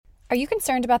Are you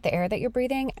concerned about the air that you're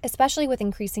breathing, especially with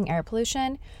increasing air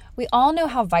pollution? We all know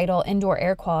how vital indoor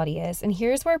air quality is, and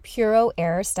here's where Puro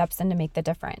Air steps in to make the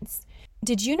difference.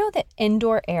 Did you know that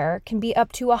indoor air can be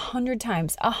up to 100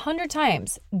 times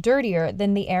dirtier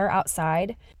than the air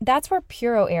outside? That's where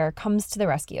Puro Air comes to the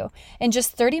rescue. In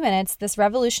just 30 minutes, this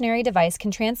revolutionary device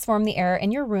can transform the air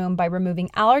in your room by removing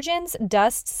allergens,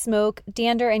 dust, smoke,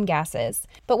 dander, and gases.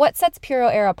 But what sets Puro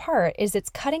Air apart is its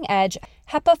cutting-edge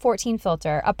HEPA 14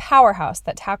 filter, a powerhouse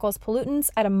that tackles pollutants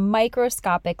at a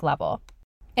microscopic level.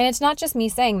 And it's not just me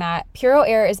saying that. Puro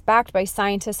Air is backed by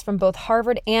scientists from both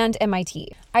Harvard and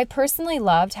MIT. I personally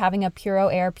loved having a Puro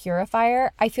Air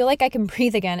purifier. I feel like I can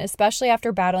breathe again, especially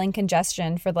after battling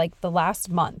congestion for the last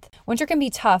month. Winter can be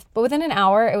tough, but within an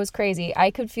hour, it was crazy.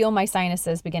 I could feel my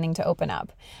sinuses beginning to open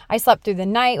up. I slept through the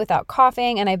night without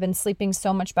coughing, and I've been sleeping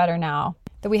so much better now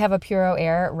that we have a Puro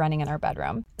Air running in our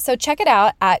bedroom. So check it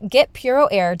out at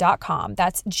getpuroair.com.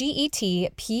 That's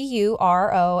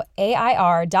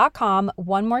GETPUROAIR.com.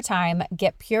 One more time,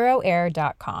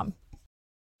 getpuroair.com.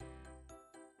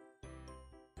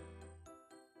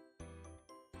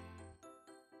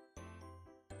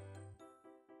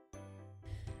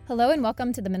 Hello and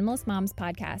welcome to the Minimalist Moms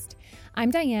podcast. I'm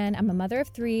Diane. I'm a mother of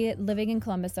 3 living in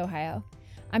Columbus, Ohio.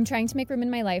 I'm trying to make room in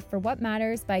my life for what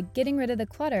matters by getting rid of the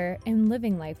clutter and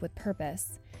living life with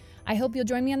purpose. I hope you'll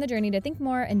join me on the journey to think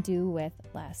more and do with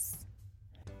less.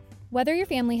 Whether your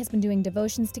family has been doing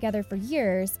devotions together for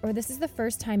years or this is the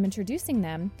first time introducing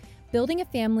them, building a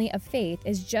family of faith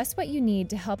is just what you need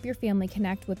to help your family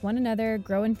connect with one another,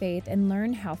 grow in faith, and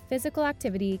learn how physical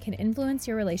activity can influence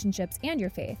your relationships and your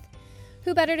faith.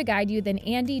 Who better to guide you than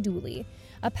Andy Dooley,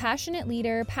 a passionate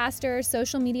leader, pastor,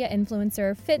 social media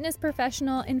influencer, fitness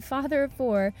professional, and father of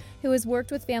 4 who has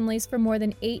worked with families for more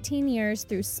than 18 years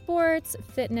through sports,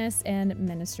 fitness, and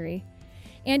ministry.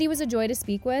 Andy was a joy to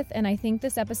speak with, and I think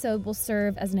this episode will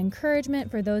serve as an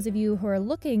encouragement for those of you who are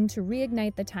looking to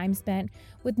reignite the time spent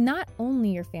with not only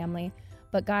your family,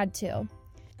 but God too.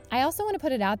 I also want to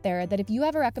put it out there that if you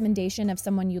have a recommendation of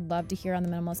someone you'd love to hear on the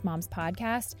Minimalist Moms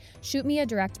podcast, shoot me a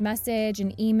direct message,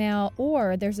 an email,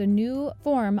 or there's a new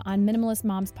form on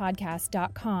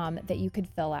minimalistmomspodcast.com that you could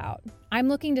fill out. I'm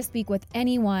looking to speak with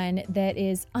anyone that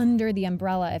is under the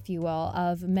umbrella, if you will,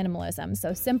 of minimalism.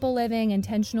 So simple living,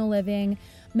 intentional living,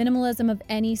 minimalism of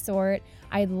any sort.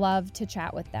 I'd love to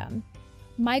chat with them.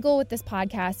 My goal with this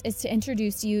podcast is to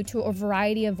introduce you to a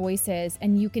variety of voices,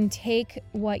 and you can take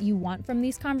what you want from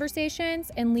these conversations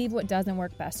and leave what doesn't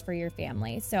work best for your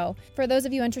family. So for those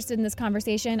of you interested in this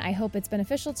conversation, I hope it's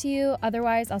beneficial to you.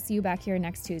 Otherwise, I'll see you back here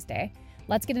next Tuesday.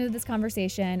 Let's get into this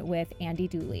conversation with Andy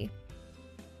Dooley.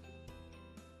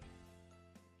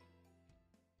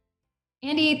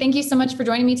 Andy, thank you so much for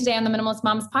joining me today on the Minimalist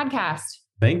Moms podcast.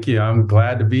 Thank you. I'm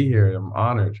glad to be here. I'm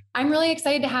honored. I'm really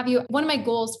excited to have you. One of my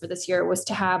goals for this year was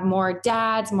to have more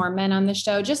dads, more men on the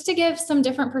show, just to give some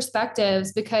different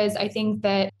perspectives, because I think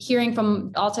that hearing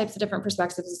from all types of different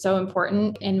perspectives is so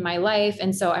important in my life.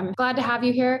 And so I'm glad to have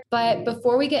you here. But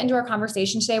before we get into our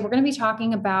conversation today, we're going to be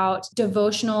talking about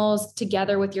devotionals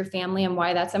together with your family and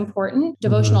why that's important.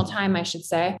 Devotional time, I should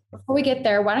say. Before we get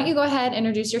there, why don't you go ahead,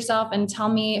 introduce yourself, and tell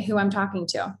me who I'm talking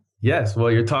to? Yes, well,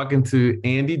 you're talking to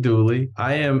Andy Dooley.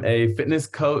 I am a fitness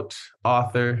coach,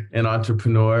 author, and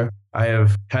entrepreneur. I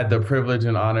have had the privilege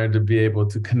and honor to be able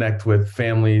to connect with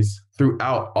families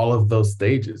throughout all of those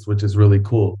stages, which is really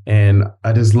cool. And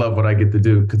I just love what I get to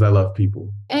do because I love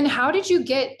people. And how did you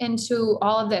get into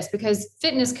all of this? Because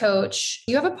fitness coach,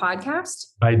 you have a podcast?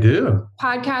 I do.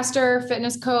 Podcaster,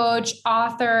 fitness coach,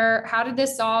 author. How did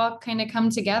this all kind of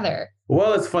come together?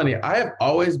 Well, it's funny. I have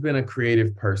always been a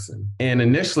creative person. And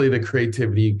initially, the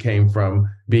creativity came from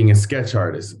being a sketch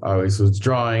artist. I always was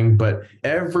drawing, but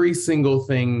every single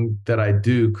thing that I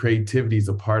do, creativity is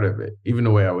a part of it. Even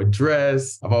the way I would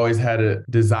dress, I've always had a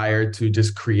desire to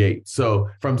just create. So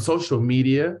from social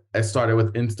media, I started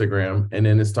with Instagram, and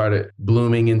then it started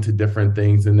blooming into different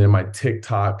things. And then my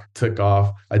TikTok took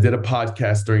off. I did a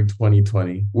podcast during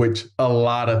 2020, which a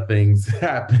lot of things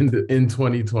happened in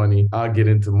 2020. I'll get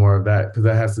into more of that because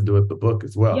that has to do with the book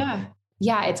as well.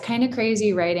 Yeah, it's kind of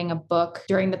crazy writing a book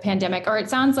during the pandemic, or it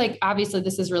sounds like obviously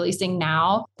this is releasing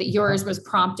now, that yours was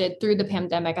prompted through the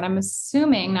pandemic. And I'm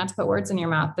assuming, not to put words in your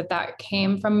mouth, that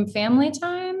came from family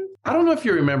time. I don't know if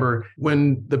you remember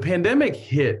when the pandemic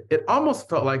hit, it almost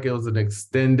felt like it was an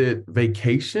extended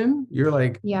vacation. You're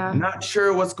like, not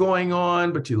sure what's going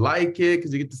on, but you like it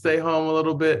because you get to stay home a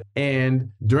little bit.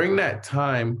 And during that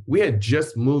time, we had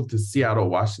just moved to Seattle,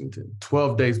 Washington,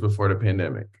 12 days before the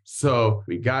pandemic. So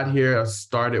we got here, I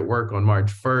started work on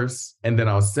March 1st, and then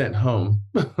I was sent home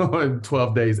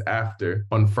 12 days after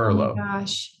on furlough. Oh my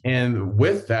gosh. And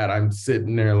with that, I'm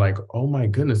sitting there like, oh my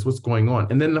goodness, what's going on?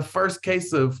 And then the first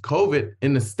case of COVID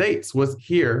in the States was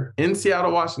here in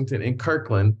Seattle, Washington, in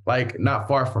Kirkland, like not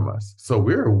far from us. So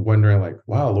we were wondering like,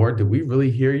 wow, Lord, did we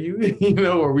really hear you?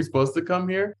 Are we supposed to come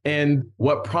here? And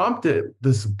what prompted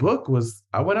this book was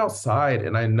I went outside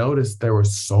and I noticed there were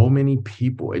so many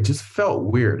people. It just felt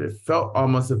weird. It felt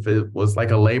almost as if it was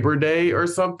like a Labor Day or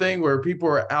something where people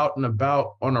were out and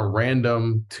about on a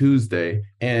random Tuesday.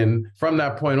 And from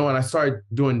that point on, I started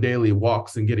doing daily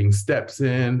walks and getting steps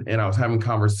in, and I was having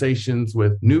conversations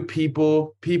with new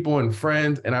people and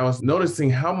friends. And I was noticing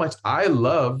how much I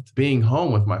loved being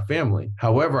home with my family.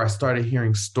 However, I started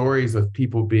hearing stories of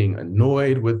people being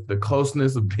annoyed with the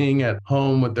closeness of being at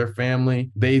home with their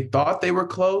family. They thought they were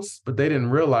close, but they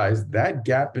didn't realize that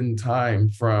gap in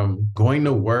time from going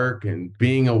to work and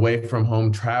being away from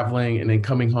home, traveling, and then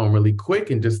coming home really quick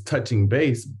and just touching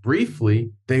base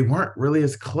briefly, they weren't really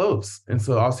as close. And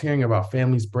so I was hearing about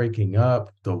families breaking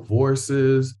up,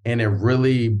 divorces, and it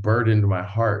really burdened my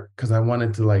heart because I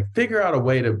wanted to like figure out a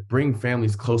way to bring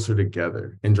families closer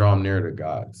together and draw them nearer to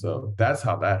God. So that's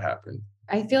how that happened.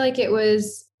 I feel like it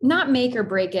was not make or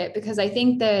break it, because I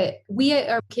think that we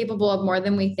are capable of more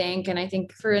than we think. And I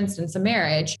think, for instance, a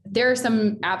marriage, there are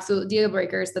some absolute deal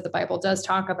breakers that the Bible does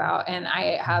talk about. And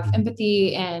I have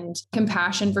empathy and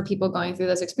compassion for people going through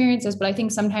those experiences. But I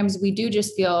think sometimes we do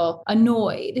just feel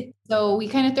annoyed. So we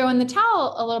kind of throw in the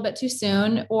towel a little bit too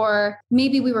soon, or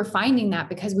maybe we were finding that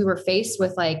because we were faced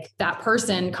with like that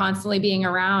person constantly being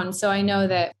around. So I know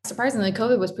that surprisingly,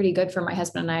 COVID was pretty good for my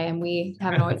husband and I, and we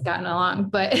haven't always gotten along,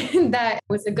 but that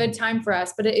was a good time for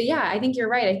us. But I think you're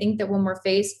right. I think that when we're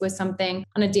faced with something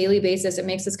on a daily basis, it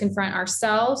makes us confront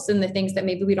ourselves and the things that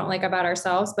maybe we don't like about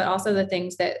ourselves, but also the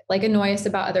things that like annoy us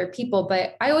about other people.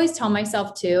 But I always tell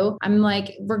myself too, I'm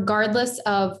like, regardless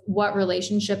of what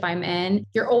relationship I'm in,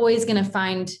 you're always going to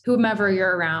find whomever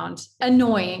you're around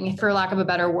annoying, for lack of a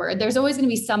better word. There's always going to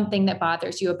be something that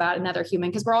bothers you about another human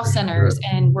because we're all sinners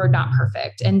and we're not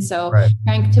perfect. And so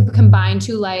trying to combine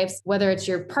two lives, whether it's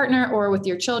your partner or with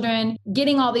your children,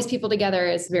 getting all these people together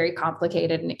is very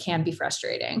complicated and it can be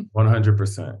frustrating.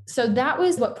 100%. So that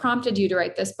was what prompted you to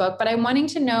write this book. But I'm wanting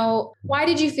to know, why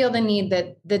did you feel the need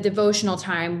that the devotional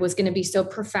time was going to be so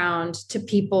profound to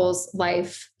people's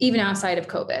life, even outside of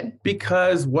COVID?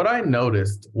 Because what I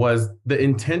noticed was the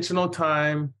intentional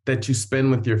time that you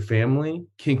spend with your family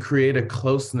can create a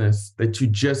closeness that you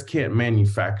just can't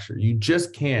manufacture. You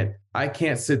just can't. I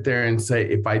can't sit there and say,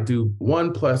 if I do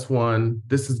 1 + 1,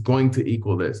 this is going to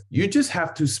equal this. You just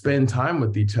have to spend time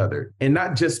with each other, and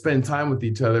not just spend time with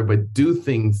each other, but do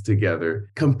things together,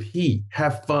 compete,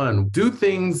 have fun, do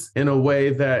things in a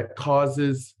way that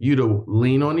causes you to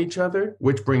lean on each other,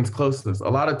 which brings closeness. A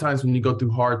lot of times when you go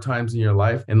through hard times in your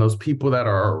life and those people that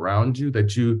are around you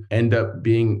that you end up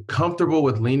being comfortable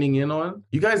with leaning in on,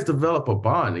 you guys develop a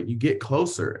bond and you get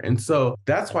closer. And so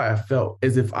that's why I felt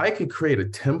as if I could create a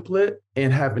template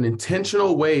and having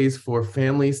intentional ways for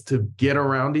families to get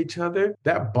around each other,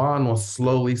 that bond will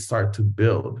slowly start to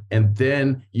build. And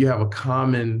then you have a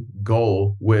common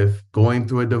goal with going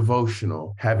through a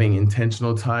devotional, having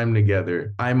intentional time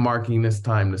together. I'm marking this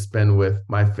time to spend with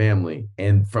my family.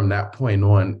 And from that point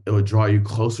on, it will draw you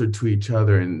closer to each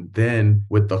other. And then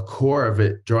with the core of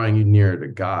it, drawing you nearer to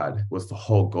God was the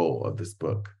whole goal of this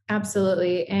book.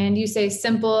 Absolutely. And you say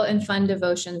simple and fun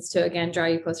devotions to, again, draw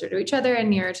you closer to each other and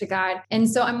nearer to God. And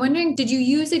so I'm wondering, did you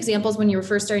use examples when you were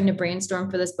first starting to brainstorm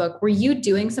for this book? Were you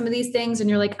doing some of these things and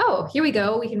you're like, oh, here we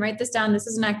go. We can write this down. This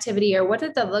is an activity. Or what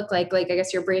did that look like? Like, I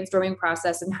guess your brainstorming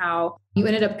process and how you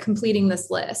ended up completing this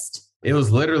list. It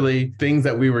was literally things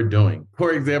that we were doing.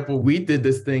 For example, we did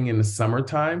this thing in the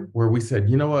summertime where we said,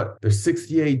 you know what, there's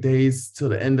 68 days till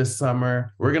the end of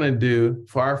summer. We're going to do,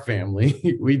 for our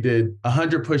family, we did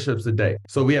 100 push-ups a day.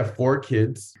 So we have 4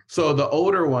 kids. So the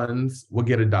older ones will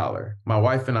get $1. My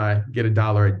wife and I get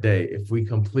 $1 a day if we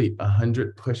complete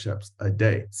 100 push-ups a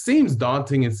day. Seems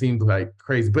daunting and seems like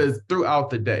crazy, but it's throughout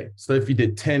the day. So if you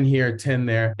did 10 here, 10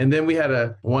 there, and then we had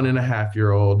a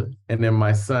 1.5-year-old, And then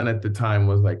my son at the time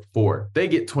was like 4. They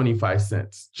get 25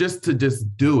 cents just to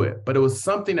do it. But it was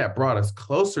something that brought us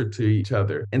closer to each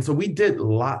other. And so we did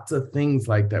lots of things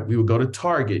like that. We would go to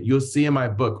Target. You'll see in my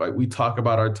book, like we talk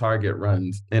about our Target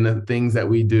runs and the things that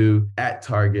we do at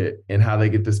Target and how they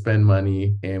get to spend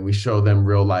money. And we show them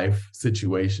real life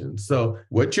situations. So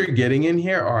what you're getting in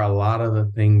here are a lot of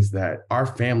the things that our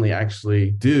family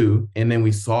actually do. And then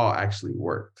we saw actually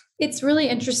worked. It's really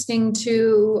interesting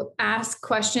to ask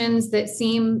questions that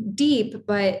seem deep,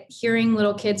 but hearing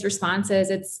little kids'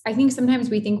 responses, I think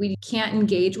sometimes we think we can't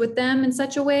engage with them in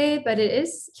such a way, but it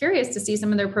is curious to see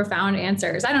some of their profound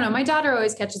answers. I don't know. My daughter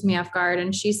always catches me off guard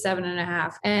and she's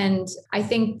 7.5. And I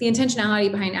think the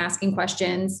intentionality behind asking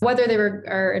questions, whether they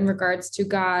are in regards to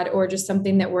God or just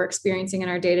something that we're experiencing in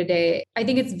our day to day, I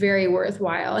think it's very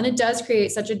worthwhile. And it does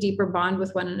create such a deeper bond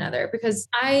with one another, because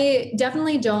I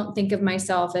definitely don't think of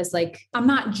myself as like, I'm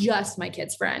not just my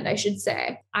kid's friend, I should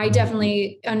say. I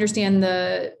definitely understand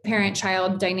the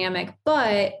parent-child dynamic,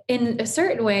 but in a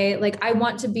certain way, like I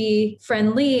want to be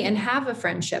friendly and have a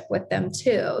friendship with them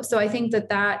too. So I think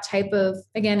that type of,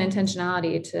 again,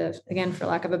 intentionality to, again, for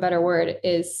lack of a better word,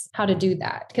 is how to do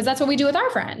that. Because that's what we do with our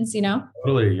friends, you know?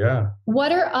 Totally, yeah.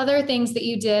 What are other things that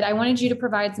you did? I wanted you to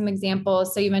provide some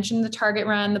examples. So you mentioned the Target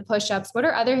run, the push-ups. What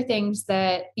are other things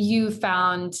that you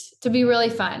found to be really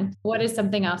fun? What is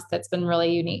something else that's been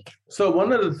really unique? So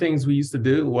one of the things we used to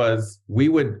do was we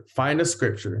would find a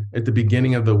scripture at the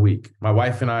beginning of the week. My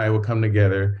wife and I would come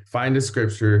together, find a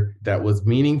scripture that was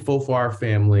meaningful for our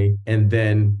family and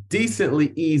then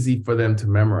decently easy for them to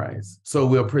memorize. So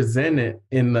we'll present it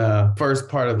in the first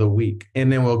part of the week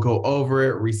and then we'll go over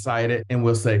it, recite it, and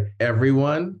we'll say,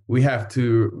 everyone, we have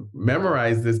to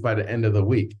memorize this by the end of the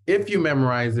week. If you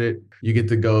memorize it, you get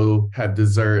to go have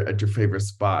dessert at your favorite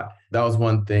spot. That was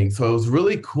one thing. So it was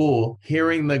really cool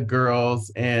hearing the girls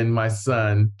and my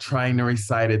son trying to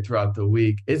recite it throughout the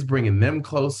week. It's bringing them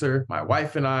closer. My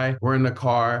wife and I were in the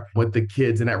car with the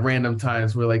kids, and at random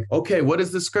times we're like, okay, what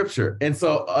is the scripture? And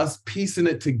so us piecing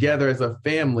it together as a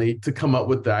family to come up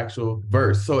with the actual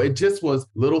verse. So it just was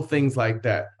little things like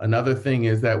that. Another thing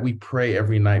is that we pray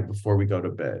every night before we go to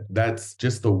bed. That's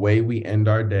just the way we end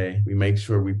our day. We make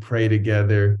sure we pray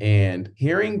together, and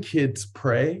hearing kids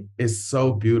pray is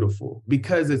so beautiful.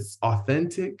 Because it's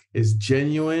authentic, it's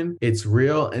genuine, it's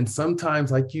real. And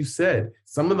sometimes, like you said,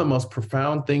 some of the most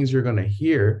profound things you're going to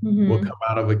hear will come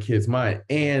out of a kid's mind.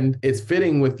 And it's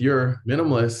fitting with your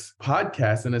minimalist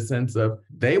podcast in a sense of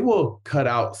they will cut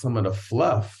out some of the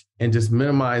fluff and just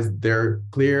minimize their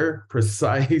clear,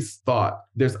 precise thought.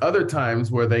 There's other times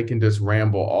where they can just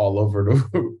ramble all over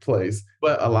the place.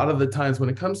 But a lot of the times when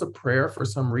it comes to prayer, for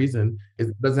some reason,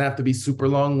 it doesn't have to be super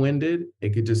long-winded.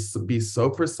 It could just be so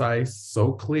precise,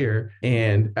 so clear.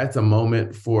 And that's a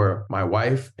moment for my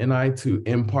wife and I to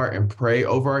impart and pray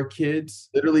over our kids,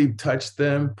 literally touch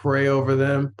them, pray over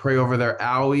their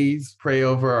owies, pray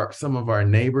over some of our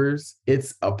neighbors.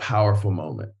 It's a powerful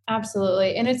moment.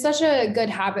 Absolutely. And it's such a good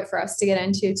habit for us to get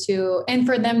into too. And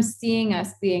for them seeing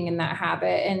us being in that habit,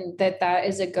 and that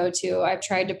is a go-to. I've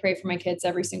tried to pray for my kids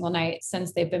every single night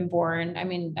since they've been born. I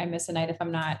mean, I miss a night if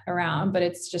I'm not around, but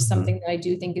it's just something that I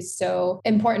do think is so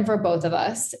important for both of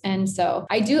us. And so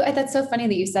that's so funny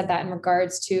that you said that in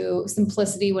regards to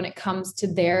simplicity when it comes to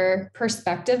their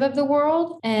perspective of the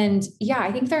world. And yeah,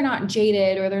 I think they're not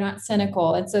jaded or they're not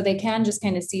cynical. And so they can just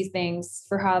kind of see things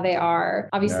for how they are.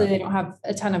 Obviously, they don't have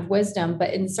a ton of wisdom,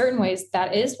 but in certain ways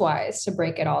that is wise to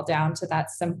break it all down to that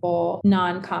simple,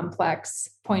 non-complex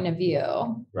point of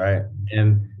view. Right.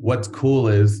 And what's cool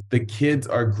is the kids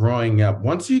are growing up.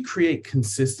 Once you create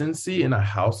consistency in a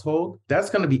household,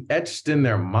 that's going to be etched in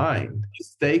their mind. You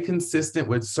stay consistent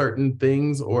with certain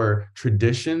things or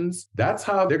traditions. That's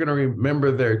how they're going to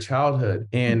remember their childhood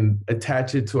and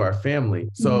attach it to our family.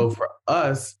 So for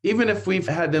us, even if we've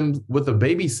had them with a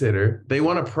babysitter, they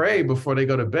want to pray before they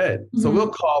go to bed. So we'll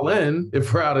call in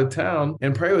if we're out of town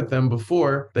and pray with them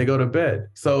before they go to bed.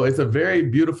 So it's a very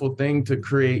beautiful thing to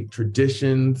create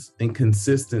traditions and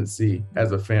consistency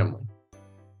as a family.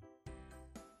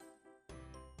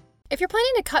 If you're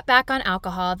planning to cut back on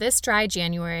alcohol this dry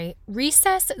January,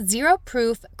 Recess Zero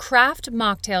Proof Craft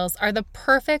Mocktails are the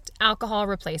perfect alcohol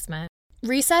replacement.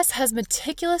 Recess has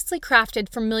meticulously crafted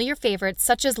familiar favorites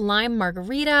such as lime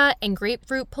margarita and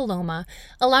grapefruit paloma,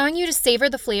 allowing you to savor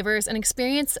the flavors and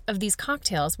experience of these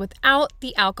cocktails without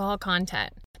the alcohol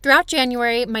content. Throughout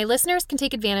January, my listeners can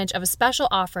take advantage of a special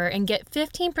offer and get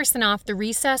 15% off the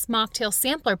Recess Mocktail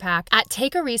Sampler Pack at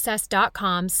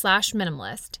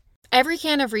takearecess.com/minimalist. Every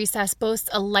can of Recess boasts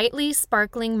a lightly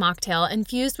sparkling mocktail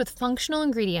infused with functional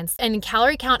ingredients and a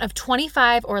calorie count of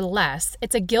 25 or less.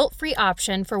 It's a guilt-free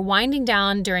option for winding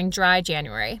down during dry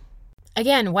January.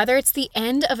 Again, whether it's the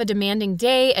end of a demanding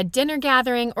day, a dinner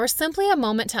gathering, or simply a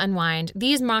moment to unwind,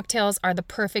 these mocktails are the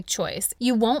perfect choice.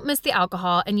 You won't miss the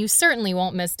alcohol, and you certainly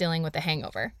won't miss dealing with a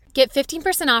hangover. Get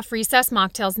 15% off Recess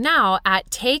mocktails now at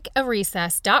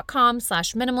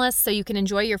takearecess.com/minimalist so you can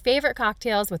enjoy your favorite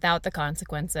cocktails without the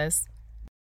consequences.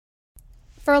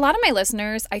 For a lot of my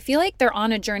listeners, I feel like they're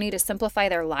on a journey to simplify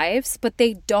their lives, but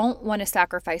they don't want to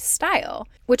sacrifice style,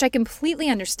 which I completely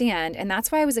understand, and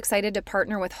that's why I was excited to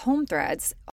partner with Home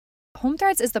Threads. Home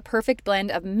Threads is the perfect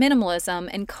blend of minimalism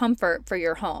and comfort for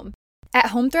your home. At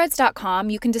homethreads.com,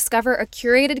 you can discover a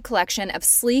curated collection of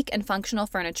sleek and functional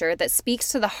furniture that speaks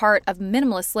to the heart of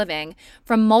minimalist living,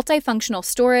 from multifunctional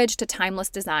storage to timeless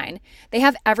design. They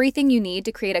have everything you need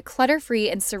to create a clutter-free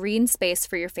and serene space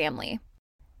for your family.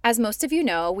 As most of you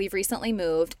know, we've recently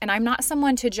moved, and I'm not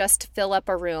someone to just fill up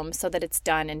a room so that it's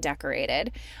done and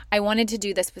decorated. I wanted to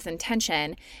do this with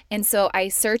intention, and so I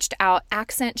searched out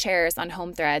accent chairs on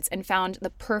Home Threads and found the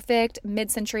perfect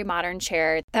mid-century modern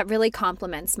chair that really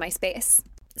complements my space.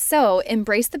 So,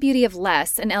 embrace the beauty of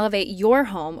less and elevate your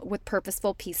home with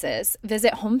purposeful pieces.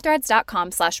 Visit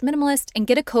homethreads.com/minimalist and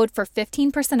get a code for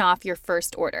 15% off your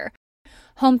first order.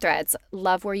 Home Threads,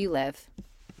 love where you live.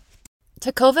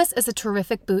 Tecovas is a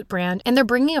terrific boot brand, and they're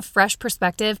bringing a fresh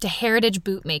perspective to heritage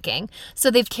boot making.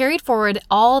 So they've carried forward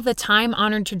all the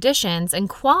time-honored traditions and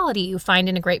quality you find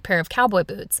in a great pair of cowboy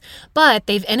boots, but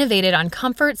they've innovated on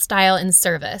comfort, style, and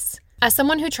service. As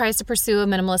someone who tries to pursue a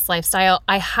minimalist lifestyle,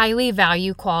 I highly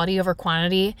value quality over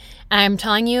quantity, and I'm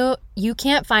telling you, you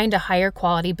can't find a higher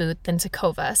quality boot than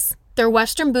Tecovas. Their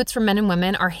Western boots for men and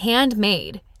women are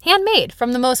handmade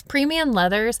from the most premium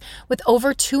leathers with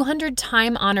over 200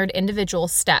 time-honored individual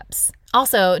steps.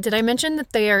 Also, did I mention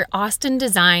that they are Austin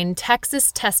designed,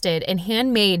 Texas tested, and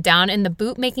handmade down in the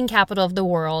boot-making capital of the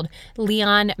world,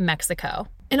 Leon, Mexico.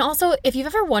 And also, if you've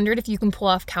ever wondered if you can pull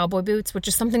off cowboy boots, which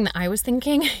is something that I was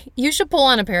thinking, you should pull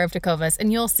on a pair of Tecovas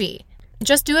and you'll see.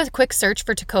 Just do a quick search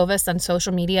for Tecovas on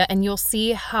social media and you'll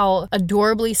see how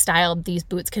adorably styled these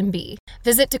boots can be.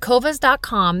 Visit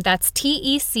tecovas.com, that's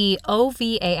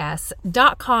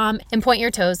TECOVAS.com, and point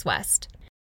your toes west.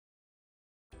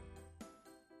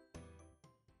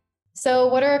 So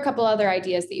what are a couple other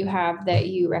ideas that you have that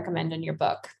you recommend in your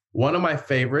book? One of my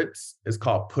favorites is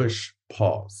called Push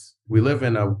Pause. We live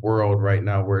in a world right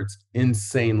now where it's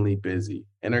insanely busy.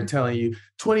 And they're telling you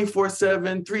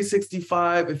 24/7,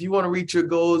 365. If you want to reach your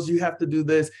goals, you have to do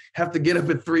this, have to get up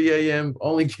at 3 a.m.,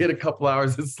 only get a couple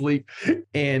hours of sleep.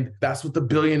 And that's what the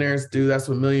billionaires do. That's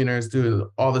what millionaires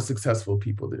do. All the successful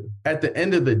people do. At the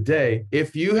end of the day,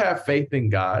 if you have faith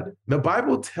in God, the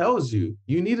Bible tells you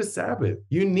you need a Sabbath.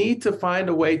 You need to find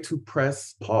a way to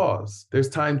press pause. There's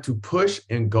time to push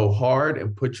and go hard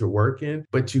and put your work in,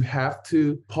 but you have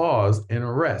to pause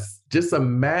and rest. Just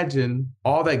imagine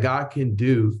all that God can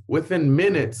do within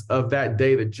minutes of that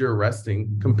day that you're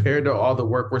resting compared to all the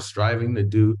work we're striving to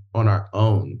do on our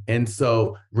own. And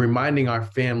so reminding our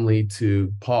family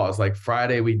to pause. Like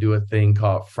Friday, we do a thing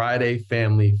called Friday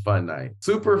Family Fun Night.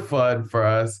 Super fun for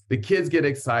us. The kids get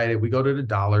excited. We go to the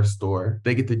dollar store.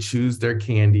 They get to choose their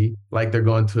candy like they're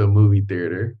going to a movie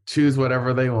theater. Choose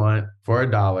whatever they want for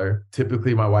 $1.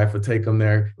 Typically, my wife would take them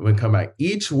there and come back.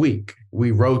 Each week,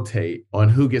 we rotate on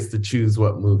who gets to choose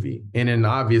what movie. And then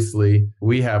obviously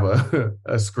we have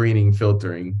a screening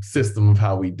filtering system of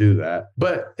how we do that.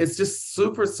 But it's just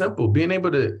super simple. Being able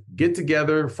to get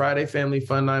together, Friday Family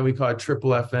Fun Night, we call it Triple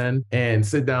FN, and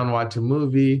sit down and watch a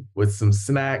movie with some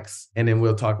snacks, and then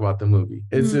we'll talk about the movie.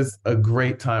 It's just a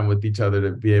great time with each other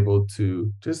to be able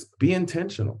to just be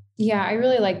intentional. Yeah, I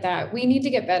really like that. We need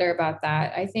to get better about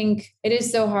that. I think it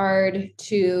is so hard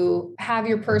to have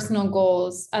your personal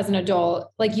goals as an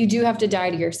adult. Like you do have to die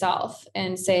to yourself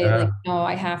and say like, no,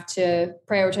 I have to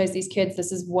prioritize these kids.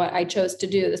 This is what I chose to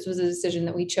do. This was a decision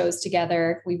that we chose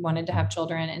together. We wanted to have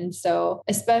children. And so,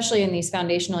 especially in these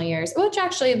foundational years, which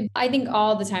actually I think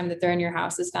all the time that they're in your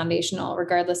house is foundational,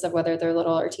 regardless of whether they're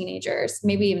little or teenagers,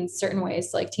 maybe even certain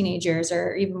ways like teenagers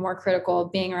are even more critical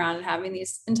of being around and having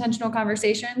these intentional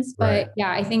conversations. But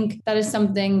yeah, I think that is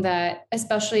something that,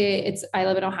 especially I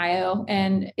live in Ohio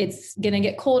and it's going to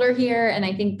get colder here. And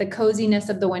I think the coziness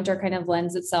of the winter kind of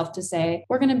lends itself to say,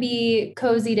 we're going to be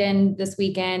cozied in this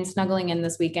weekend, snuggling in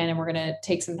this weekend, and we're going to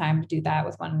take some time to do that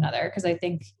with one another. Cause I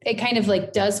think it kind of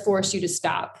like does force you to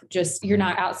stop. Just you're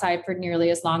not outside for nearly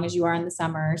as long as you are in the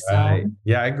summer. So right.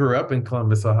 Yeah, I grew up in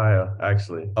Columbus, Ohio,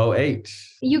 actually. OH.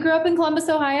 You grew up in Columbus,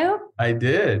 Ohio? I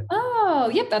did.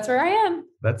 Oh, yep. That's where I am.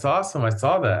 That's awesome. I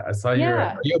saw that. I saw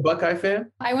Yeah. are you a Buckeye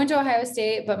fan? I went to Ohio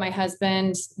State, but my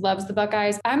husband loves the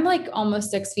Buckeyes. I'm like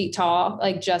almost 6 feet tall,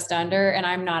 like just under, and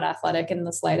I'm not athletic in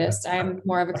the slightest. I'm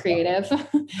more of a creative. So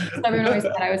everyone always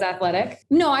said I was athletic.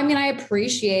 No, I mean, I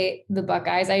appreciate the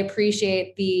Buckeyes. I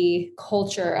appreciate the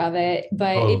culture of it,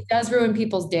 but it does ruin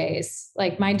people's days.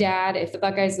 Like my dad, if the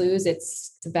Buckeyes lose,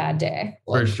 it's a bad day.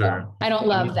 For So sure. I don't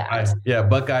love that. Yeah,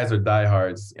 Buckeyes are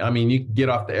diehards. I mean, you can get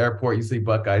off the airport, you see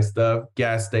Buckeye stuff,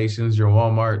 gas stations, your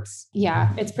Walmarts.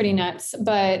 Yeah, it's pretty nuts.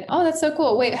 But oh, that's so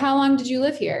cool. Wait, how long did you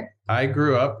live here? I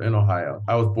grew up in Ohio.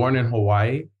 I was born in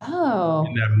Hawaii. Oh.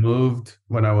 And I moved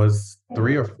when I was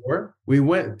 3 or 4. We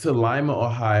went to Lima,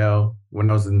 Ohio when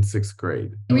I was in 6th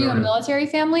grade. Were you a military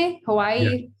family? Hawaii?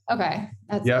 Yeah. Okay.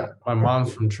 That's Yep. good. My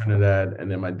mom's from Trinidad, and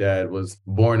then my dad was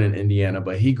born in Indiana,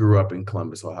 but he grew up in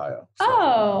Columbus, Ohio. So.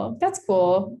 Oh, that's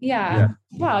cool. Yeah.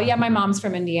 Wow. Yeah. My mom's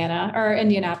from Indiana or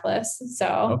Indianapolis.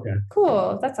 So Okay.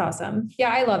 Cool. That's awesome. Yeah.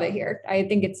 I love it here. I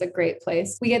think it's a great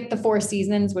place. We get the 4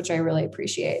 seasons, which I really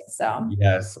appreciate. So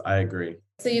Yes, I agree.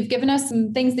 So you've given us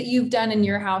some things that you've done in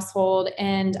your household,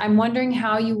 and I'm wondering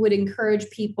how you would encourage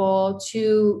people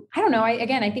to, I don't know, I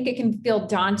think it can feel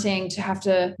daunting to have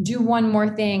to do one more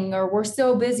thing, or we're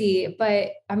so busy.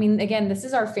 But I mean, again, this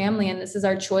is our family and this is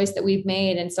our choice that we've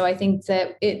made. And so I think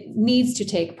that it needs to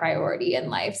take priority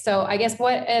in life. So I guess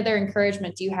what other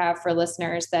encouragement do you have for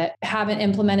listeners that haven't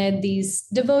implemented these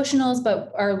devotionals,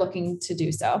 but are looking to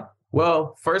do so?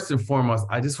 Well, first and foremost,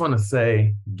 I just want to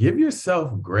say, give yourself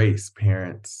grace,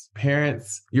 parents.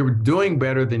 Parents, you're doing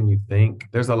better than you think.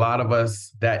 There's a lot of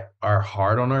us that are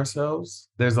hard on ourselves.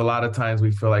 There's a lot of times we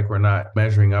feel like we're not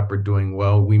measuring up or doing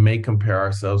well. We may compare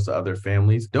ourselves to other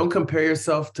families. Don't compare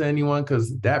yourself to anyone,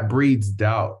 because that breeds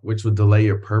doubt, which will delay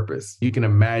your purpose. You can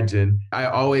imagine. I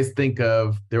always think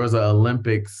of, there was an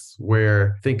Olympics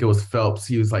where I think it was Phelps.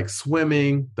 He was like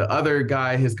swimming. The other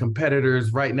guy, his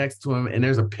competitor's right next to him. And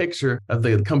there's a picture of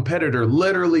the competitor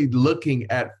literally looking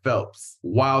at Phelps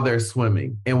while they're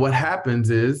swimming. And what happens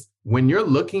is, when you're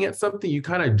looking at something, you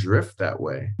kind of drift that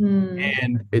way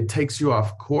and it takes you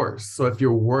off course. So if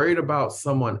you're worried about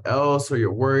someone else, or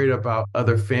you're worried about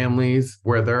other families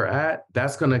where they're at,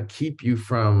 that's going to keep you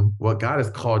from what God has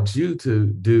called you to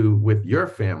do with your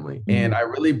family. And I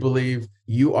really believe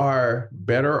you are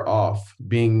better off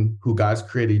being who God's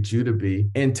created you to be.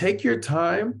 And take your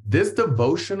time. This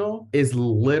devotional is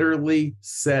literally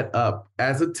set up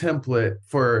as a template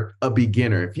for a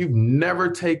beginner. If you've never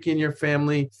taken your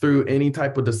family through any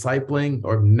type of discipling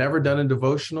or never done a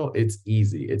devotional, it's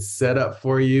easy. It's set up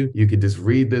for you. You could just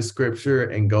read this scripture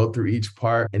and go through each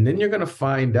part. And then you're going to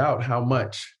find out how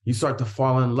much you start to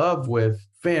fall in love with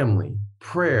family,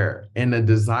 prayer, and a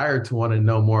desire to want to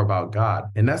know more about God.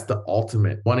 And that's the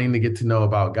ultimate, wanting to get to know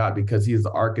about God, because he is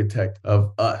the architect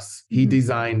of us. He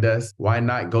designed us. Why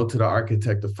not go to the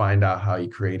architect to find out how he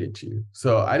created you?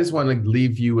 So I just want to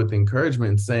leave you with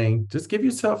encouragement, saying, just give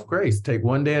yourself grace. Take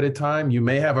one day at a time. You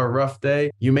may have a rough day.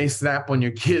 You may snap on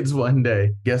your kids one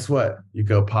day. Guess what? You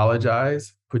go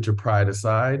apologize, put your pride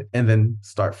aside, and then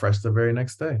start fresh the very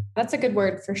next day. That's a good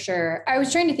word for sure. I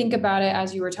was trying to think about it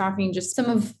as you were talking, just some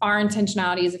of our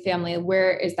intentionality as a family.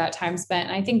 Where is that time spent?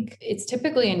 And I think it's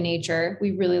typically in nature.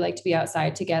 We really like to be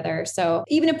outside together. So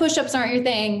even if push-ups aren't your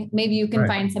thing, maybe you can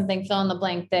find something, fill in the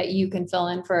blank, that you can fill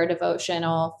in for a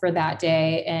devotional for that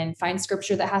day, and find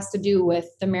scripture that has to do with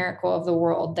the miracle of the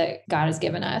world that God has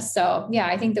given us. So yeah,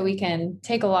 I think that we can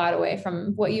take a lot away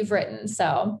from what you've written.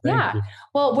 So Thank you.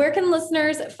 Well, where can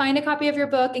listeners find a copy of your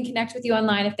book and connect with you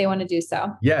online if they want to do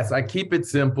so? Yes, I keep it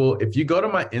simple. If you go to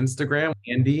my Instagram,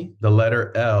 Andy, the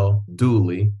letter L,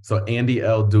 Dooley. So Andy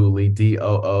L. Dooley,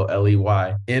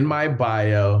 Dooley. In my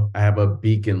bio, I have a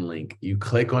beacon link. You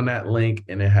click on that link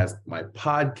and it has my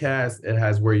podcast. It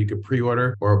has where you could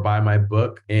pre-order or buy my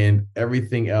book, and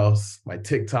everything else, my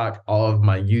TikTok, all of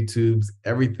my YouTubes,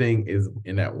 everything is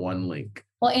in that one link.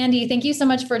 Well, Andy, thank you so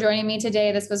much for joining me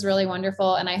today. This was really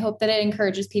wonderful. And I hope that it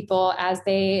encourages people as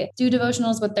they do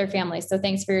devotionals with their families. So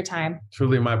thanks for your time.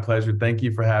 Truly my pleasure. Thank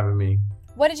you for having me.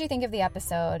 What did you think of the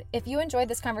episode? If you enjoyed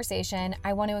this conversation,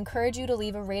 I want to encourage you to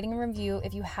leave a rating and review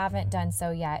if you haven't done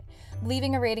so yet.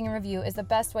 Leaving a rating and review is the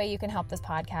best way you can help this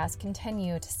podcast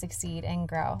continue to succeed and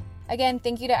grow. Again,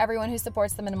 thank you to everyone who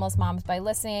supports the Minimalist Moms by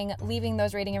listening, leaving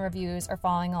those rating and reviews, or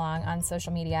following along on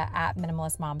social media at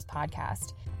Minimalist Moms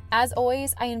Podcast. As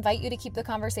always, I invite you to keep the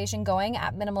conversation going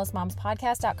at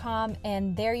minimalistmomspodcast.com,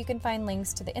 and there you can find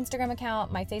links to the Instagram account,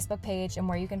 my Facebook page, and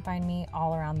where you can find me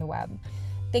all around the web.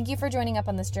 Thank you for joining up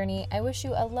on this journey. I wish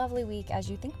you a lovely week as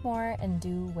you think more and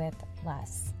do with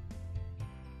less.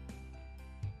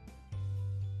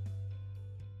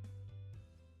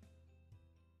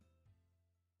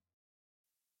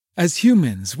 As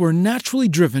humans, we're naturally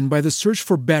driven by the search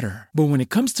for better. But when it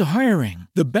comes to hiring,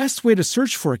 the best way to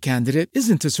search for a candidate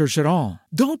isn't to search at all.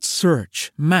 Don't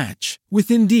search, match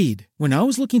with Indeed. When I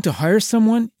was looking to hire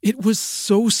someone, it was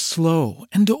so slow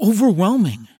and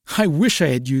overwhelming. I wish I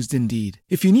had used Indeed.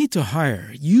 If you need to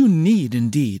hire, you need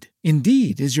Indeed.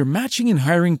 Indeed is your matching and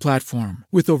hiring platform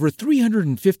with over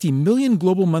 350 million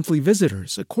global monthly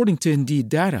visitors, according to Indeed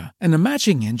data, and a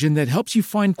matching engine that helps you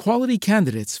find quality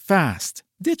candidates fast.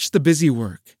 Ditch the busy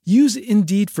work. Use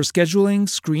Indeed for scheduling,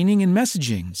 screening, and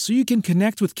messaging so you can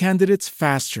connect with candidates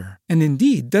faster. And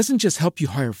Indeed doesn't just help you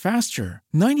hire faster.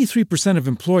 93% of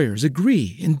employers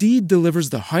agree Indeed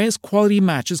delivers the highest quality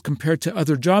matches compared to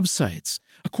other job sites,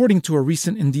 according to a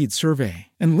recent Indeed survey.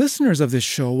 And listeners of this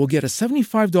show will get a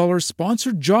 $75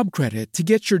 sponsored job credit to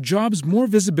get your jobs more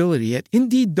visibility at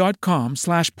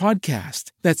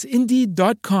Indeed.com/podcast. That's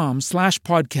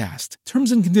Indeed.com/podcast.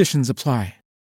 Terms and conditions apply.